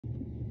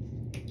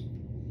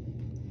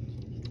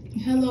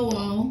Hello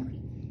all,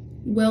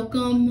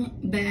 welcome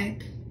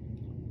back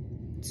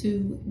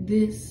to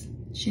this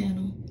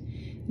channel,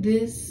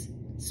 this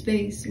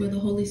space where the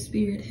Holy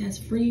Spirit has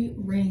free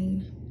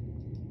reign.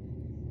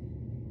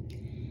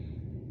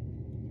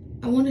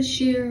 I want to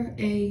share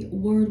a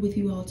word with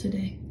you all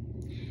today.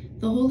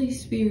 The Holy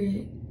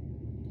Spirit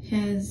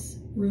has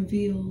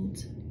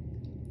revealed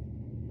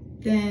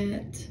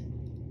that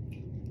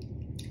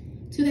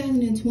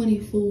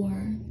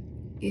 2024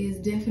 is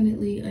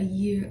definitely a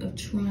year of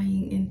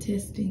trying and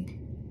testing.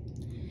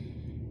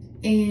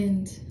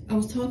 And I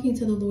was talking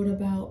to the Lord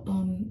about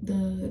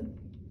the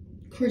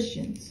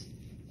Christians,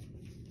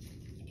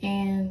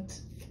 and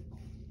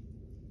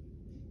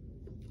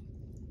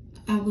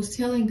I was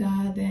telling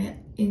God that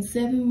in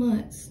 7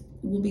 months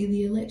will be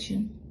the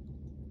election.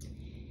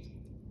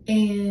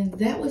 And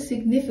that was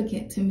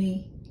significant to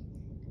me.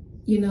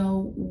 You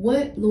know,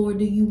 what, Lord,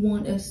 do you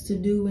want us to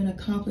do and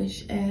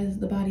accomplish as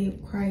the body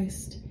of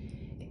Christ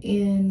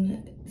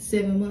in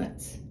 7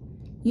 months?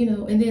 You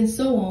know, and then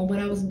so on. But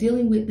I was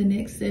dealing with the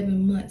next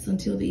 7 months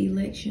until the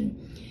election.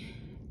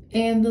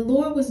 And the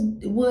Lord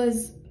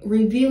was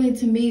revealing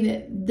to me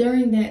that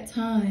during that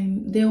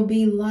time, there'll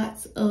be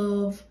lots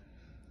of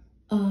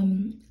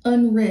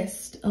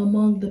unrest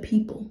among the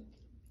people.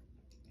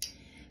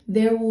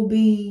 There will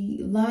be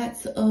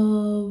lots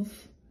of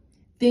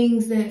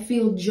things that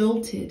feel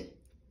jolted.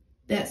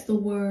 That's the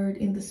word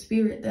in the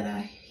spirit that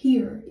I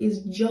hear,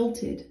 is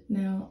jolted.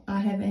 Now, I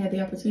haven't had the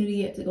opportunity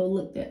yet to go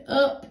look that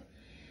up.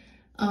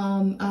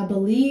 I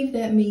believe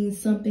that means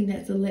something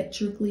that's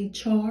electrically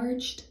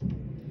charged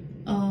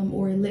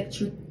or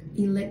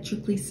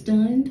electrically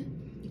stunned.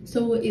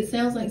 So it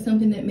sounds like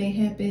something that may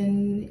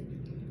happen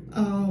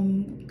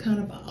kind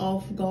of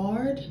off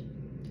guard.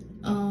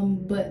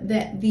 But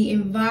that the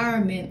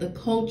environment, the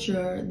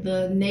culture,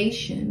 the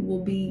nation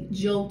will be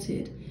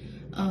jolted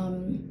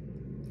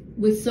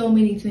with so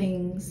many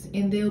things,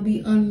 and there'll be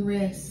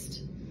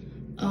unrest.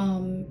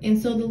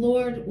 And so the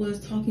Lord was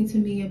talking to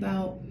me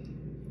about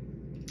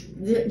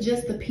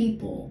just the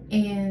people,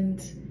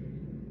 and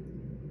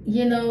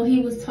you know, he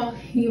was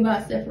talking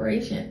about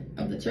separation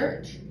of the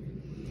church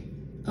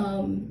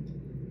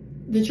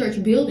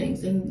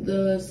buildings, and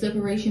the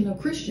separation of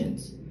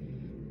Christians.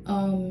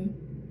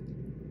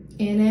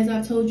 And as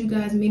I've told you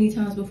guys many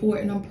times before,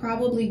 and I'm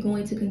probably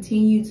going to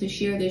continue to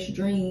share this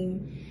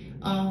dream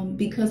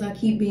because I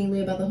keep being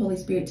led by the Holy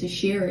Spirit to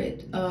share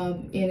it.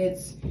 And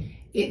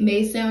it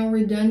may sound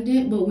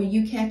redundant, but when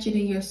you catch it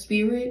in your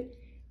spirit,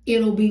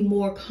 it'll be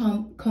more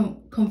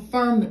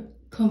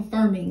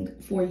confirming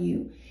for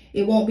you.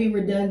 It won't be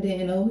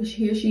redundant and, oh,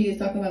 here she is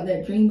talking about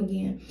that dream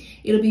again.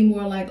 It'll be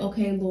more like,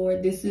 okay,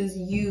 Lord, this is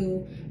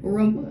you,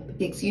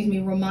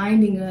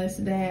 reminding us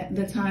that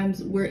the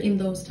times, we're in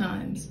those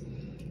times.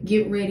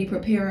 Get ready,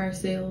 prepare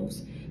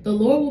ourselves. The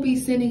Lord will be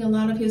sending a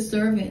lot of his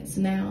servants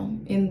now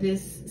in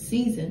this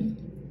season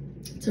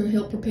to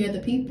help prepare the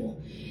people.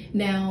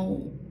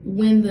 Now,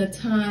 when the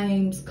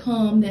times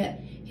come that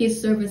his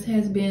servants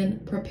has been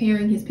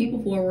preparing his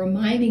people for,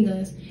 reminding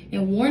us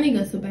and warning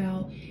us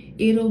about,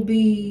 it'll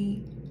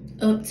be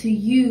up to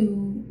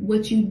you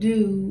what you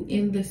do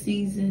in the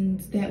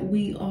seasons that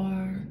we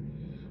are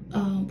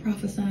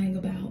prophesying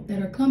about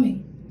that are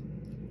coming.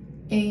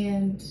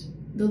 And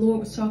the Lord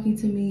was talking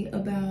to me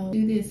about,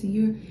 do this.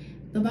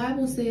 The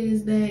Bible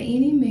says that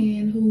any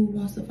man who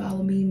wants to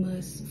follow me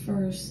must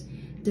first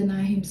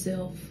deny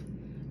himself.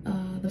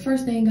 The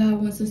first thing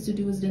God wants us to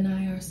do is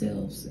deny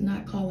ourselves,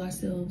 not call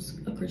ourselves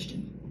a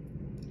Christian.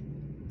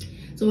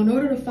 So in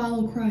order to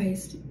follow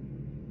Christ,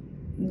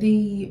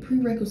 the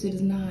prerequisite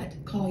is not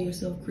call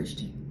yourself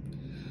Christian.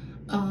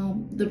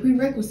 The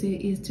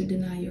prerequisite is to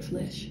deny your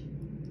flesh.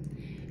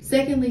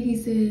 Secondly, he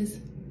says,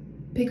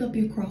 pick up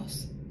your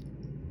cross.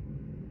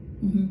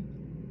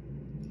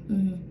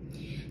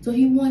 So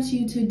he wants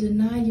you to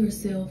deny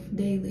yourself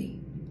daily.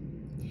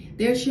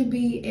 There should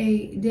be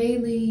a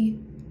daily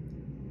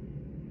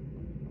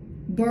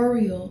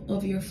burial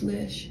of your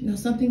flesh. Now,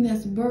 something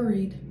that's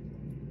buried,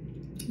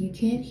 you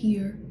can't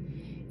hear.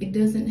 It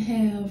doesn't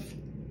have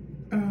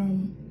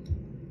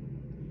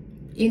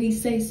any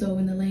say-so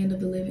in the land of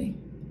the living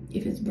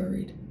if it's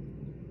buried.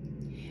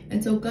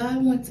 And so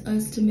God wants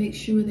us to make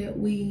sure that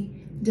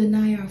we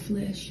deny our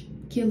flesh,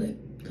 kill it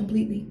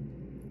completely.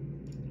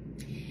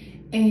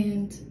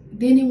 And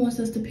then he wants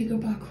us to pick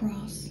up our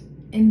cross,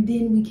 and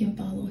then we can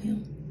follow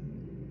him.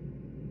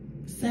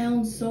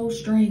 Sounds so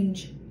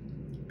strange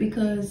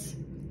because,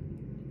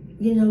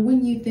 you know,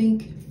 when you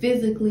think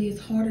physically, it's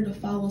harder to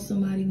follow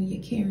somebody when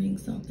you're carrying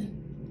something.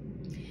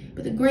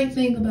 But the great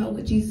thing about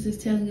what Jesus is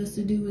telling us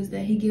to do is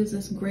that he gives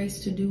us grace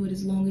to do it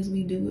as long as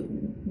we do it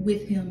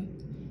with him,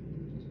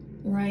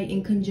 right?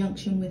 In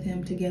conjunction with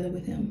him, together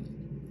with him.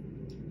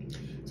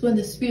 So in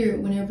the spirit,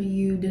 whenever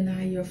you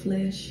deny your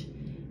flesh,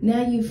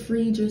 now you've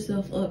freed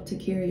yourself up to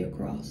carry a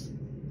cross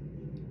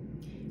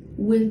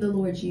with the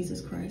Lord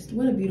Jesus Christ.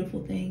 What a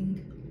beautiful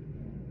thing.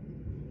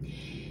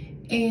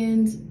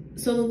 And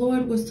so the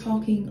Lord was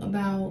talking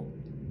about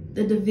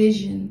the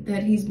division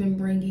that he's been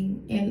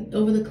bringing. And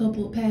over the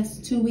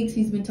past 2 weeks,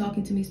 he's been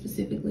talking to me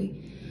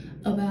specifically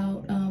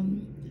about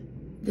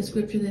the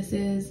scripture that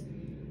says,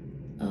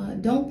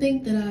 don't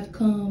think that I've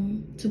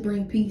come to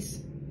bring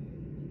peace,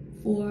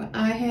 for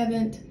I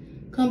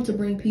haven't come to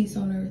bring peace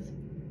on earth,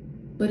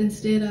 but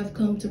instead I've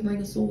come to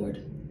bring a sword.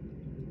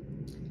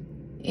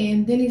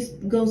 And then he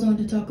goes on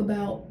to talk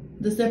about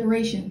the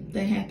separation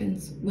that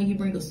happens when you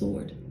bring a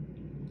sword.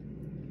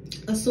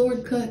 A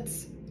sword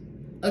cuts.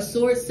 A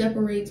sword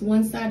separates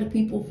one side of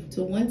people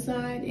to one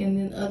side and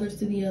then others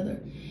to the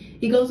other.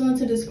 He goes on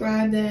to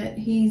describe that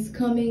he's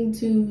coming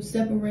to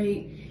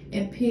separate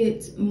and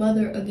pit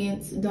mother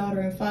against daughter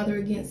and father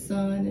against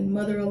son and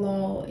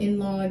mother-in-law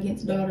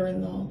against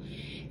daughter-in-law.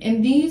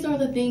 And these are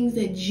the things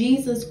that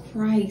Jesus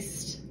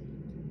Christ,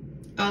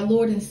 our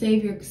Lord and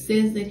Savior,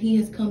 says that he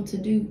has come to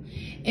do.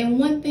 And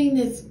one thing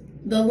that's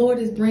the Lord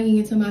is bringing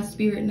into my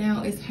spirit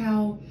now is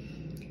how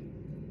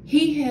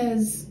he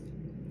has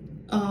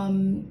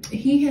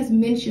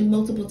mentioned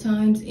multiple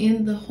times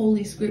in the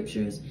Holy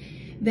Scriptures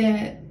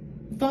that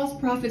false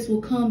prophets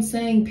will come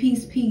saying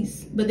peace,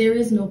 peace, but there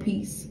is no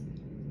peace.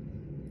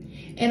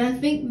 And I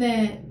think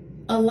that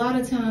a lot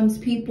of times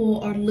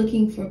people are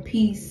looking for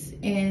peace,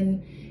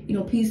 and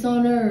peace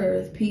on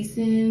earth, peace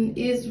in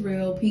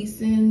Israel,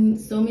 peace in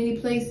so many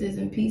places,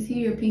 and peace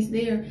here, peace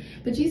there.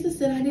 But Jesus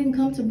said, I didn't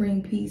come to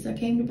bring peace. I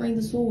came to bring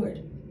the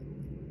sword.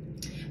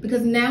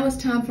 Because now it's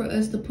time for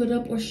us to put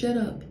up or shut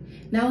up.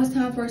 Now it's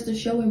time for us to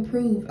show and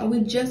prove. Are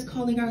we just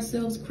calling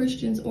ourselves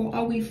Christians, or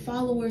are we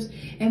followers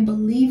and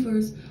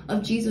believers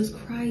of Jesus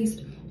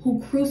Christ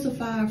who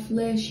crucify our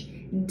flesh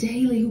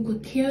daily, who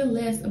could care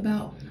less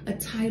about a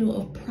title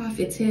of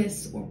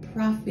prophetess or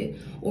prophet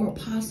or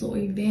apostle or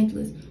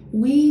evangelist?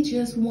 We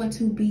just want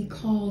to be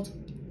called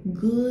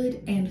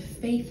good and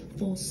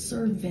faithful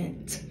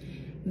servant.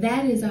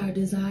 That is our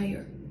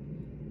desire.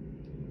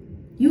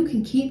 You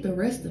can keep the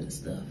rest of the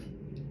stuff.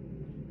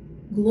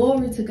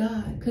 Glory to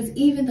God. Because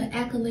even the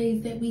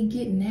accolades that we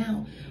get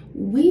now,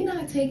 we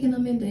not taking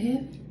them into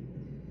heaven.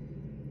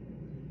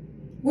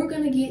 We're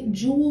going to get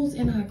jewels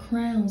in our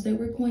crowns that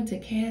we're going to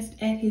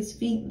cast at his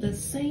feet. The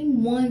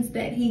same ones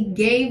that he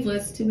gave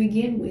us to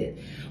begin with.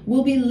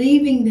 We'll be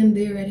leaving them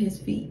there at his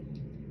feet.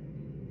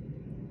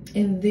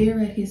 And there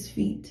at his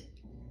feet,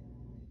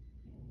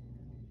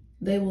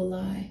 they will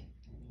lie.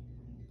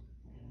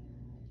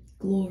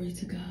 Glory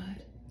to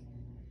God.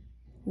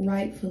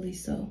 Rightfully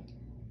so.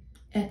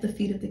 At the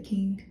feet of the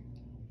King.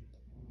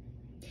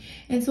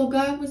 And so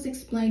God was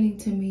explaining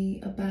to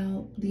me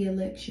about the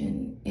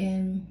election,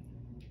 and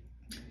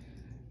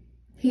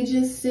he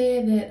just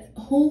said that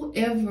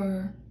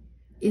whoever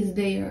is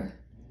there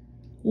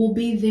will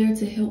be there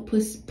to help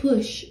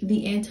push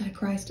the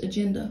Antichrist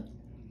agenda.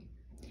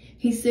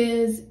 He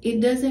says it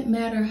doesn't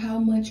matter how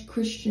much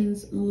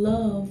Christians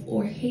love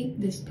or hate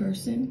this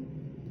person,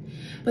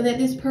 but that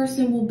this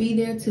person will be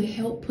there to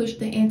help push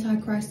the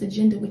Antichrist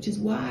agenda, which is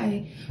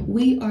why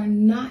we are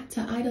not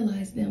to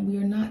idolize them. We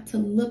are not to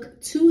look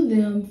to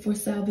them for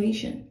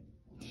salvation.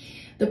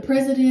 The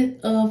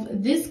president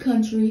of this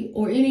country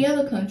or any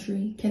other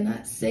country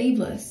cannot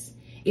save us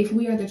if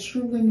we are the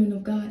true remnant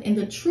of God. And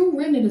the true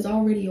remnant is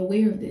already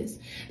aware of this.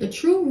 The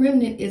true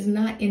remnant is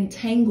not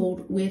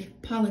entangled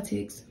with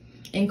politics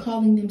and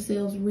calling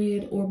themselves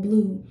red or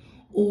blue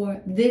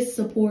or this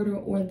supporter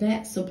or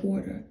that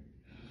supporter.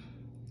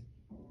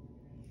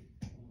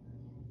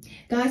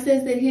 God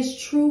says that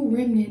his true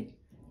remnant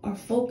are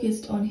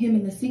focused on him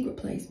in the secret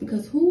place,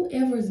 because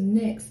whoever's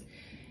next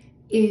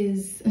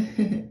is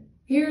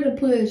here to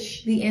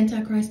push the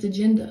Antichrist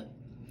agenda.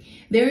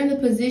 They're in the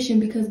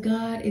position because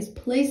God is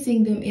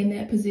placing them in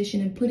that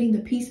position and putting the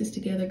pieces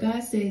together.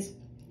 God says,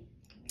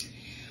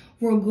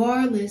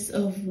 regardless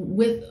of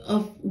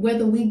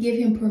whether we give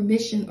him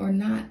permission or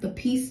not, the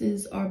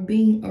pieces are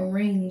being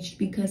arranged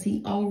because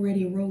he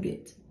already wrote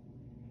it.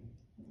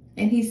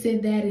 And he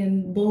said that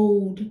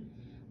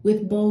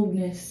with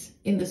boldness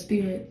in the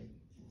spirit.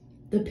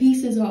 The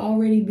pieces are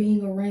already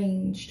being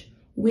arranged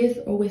with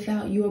or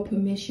without your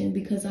permission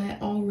because I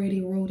already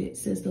wrote it,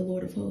 says the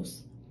Lord of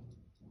hosts.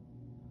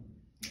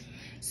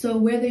 So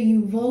whether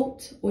you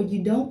vote or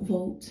you don't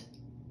vote,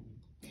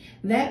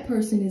 that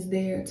person is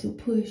there to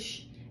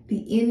push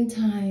the end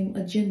time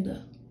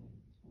agenda.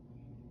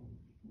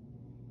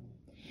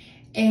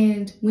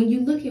 And when you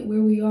look at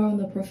where we are on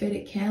the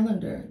prophetic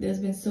calendar, there's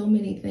been so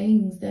many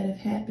things that have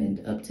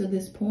happened up to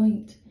this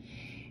point.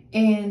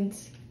 And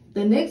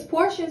the next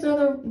portions of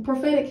the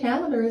prophetic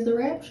calendar is the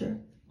rapture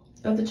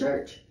of the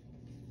church.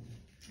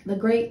 The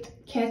great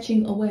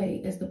catching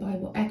away, as the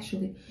Bible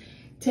actually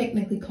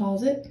technically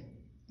calls it.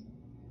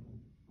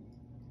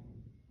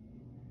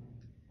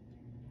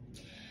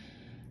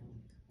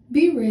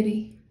 Be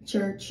ready,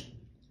 church.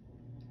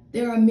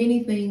 There are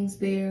many things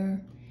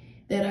there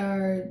that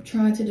are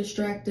trying to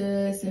distract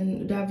us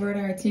and divert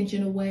our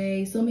attention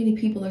away. So many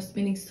people are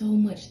spending so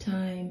much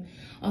time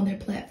on their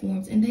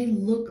platforms, and they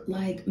look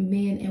like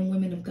men and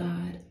women of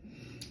God.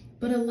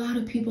 But a lot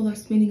of people are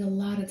spending a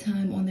lot of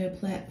time on their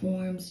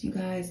platforms, you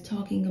guys,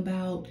 talking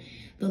about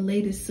the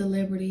latest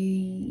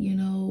celebrity,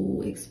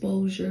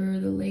 exposure,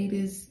 the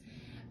latest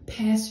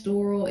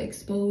pastoral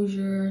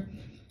exposure,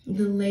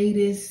 the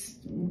latest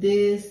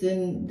this,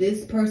 and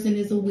this person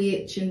is a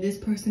witch and this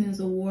person is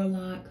a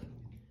warlock.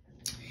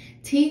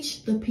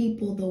 Teach the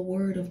people the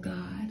word of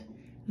God.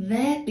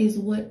 That is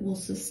what will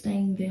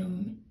sustain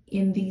them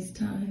in these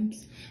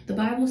times. The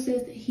Bible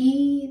says that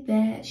he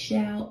that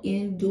shall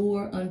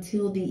endure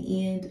until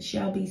the end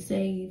shall be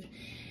saved.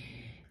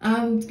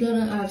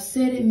 I've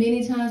said it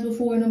many times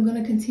before, and I'm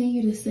going to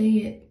continue to say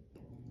it.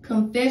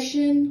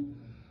 Confession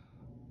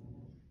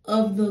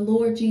of the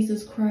Lord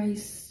Jesus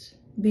Christ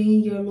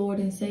being your Lord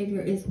and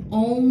Savior is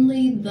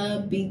only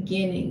the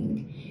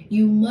beginning.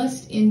 You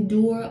must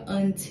endure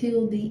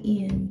until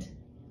the end.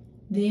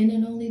 Then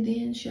and only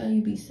then shall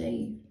you be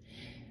saved.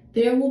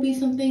 There will be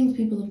some things,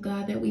 people of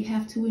God, that we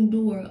have to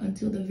endure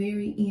until the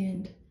very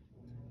end.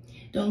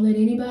 Don't let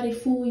anybody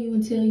fool you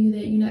and tell you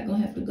that you're not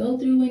going to have to go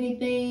through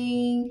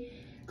anything.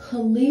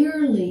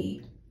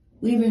 Clearly,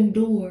 we've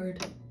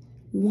endured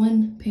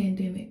one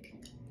pandemic.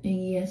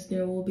 And yes,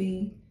 there will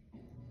be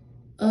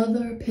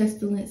other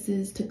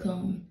pestilences to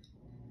come.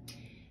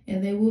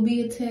 And they will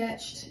be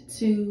attached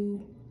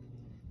to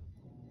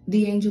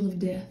the angel of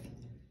death.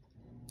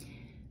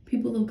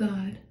 People of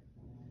God,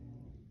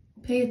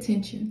 pay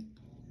attention.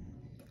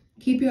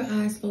 Keep your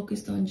eyes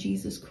focused on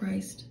Jesus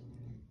Christ,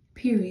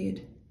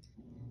 period.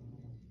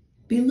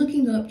 Be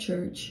looking up,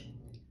 church.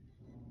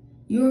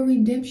 Your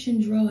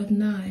redemption draweth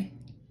nigh.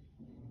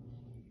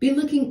 Be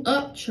looking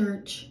up,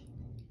 church.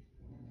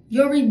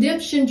 Your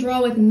redemption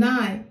draweth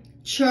nigh.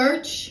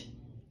 Church,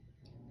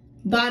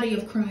 body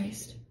of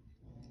Christ.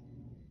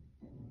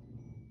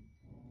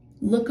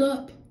 Look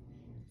up.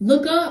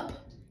 Look up.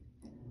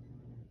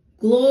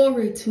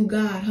 Glory to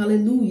God.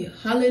 Hallelujah.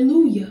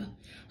 Hallelujah.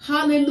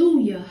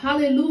 Hallelujah.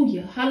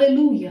 Hallelujah.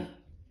 Hallelujah.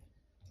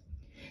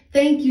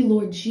 Thank you,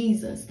 Lord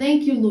Jesus.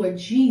 Thank you, Lord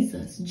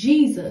Jesus.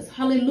 Jesus.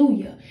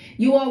 Hallelujah.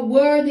 You are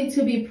worthy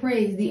to be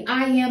praised. The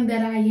I am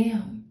that I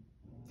am.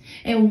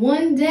 And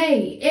one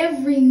day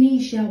every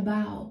knee shall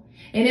bow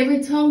and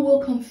every tongue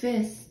will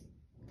confess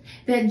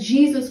that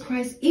Jesus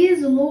Christ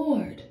is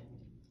Lord.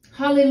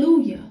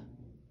 Hallelujah.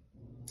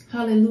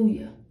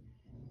 Hallelujah.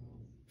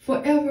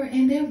 Forever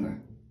and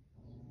ever.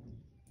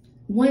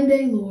 One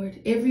day, Lord,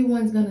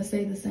 everyone's going to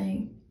say the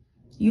same.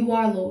 You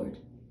are Lord.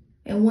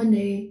 And one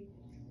day,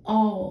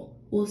 all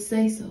will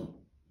say so.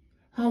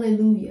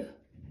 Hallelujah.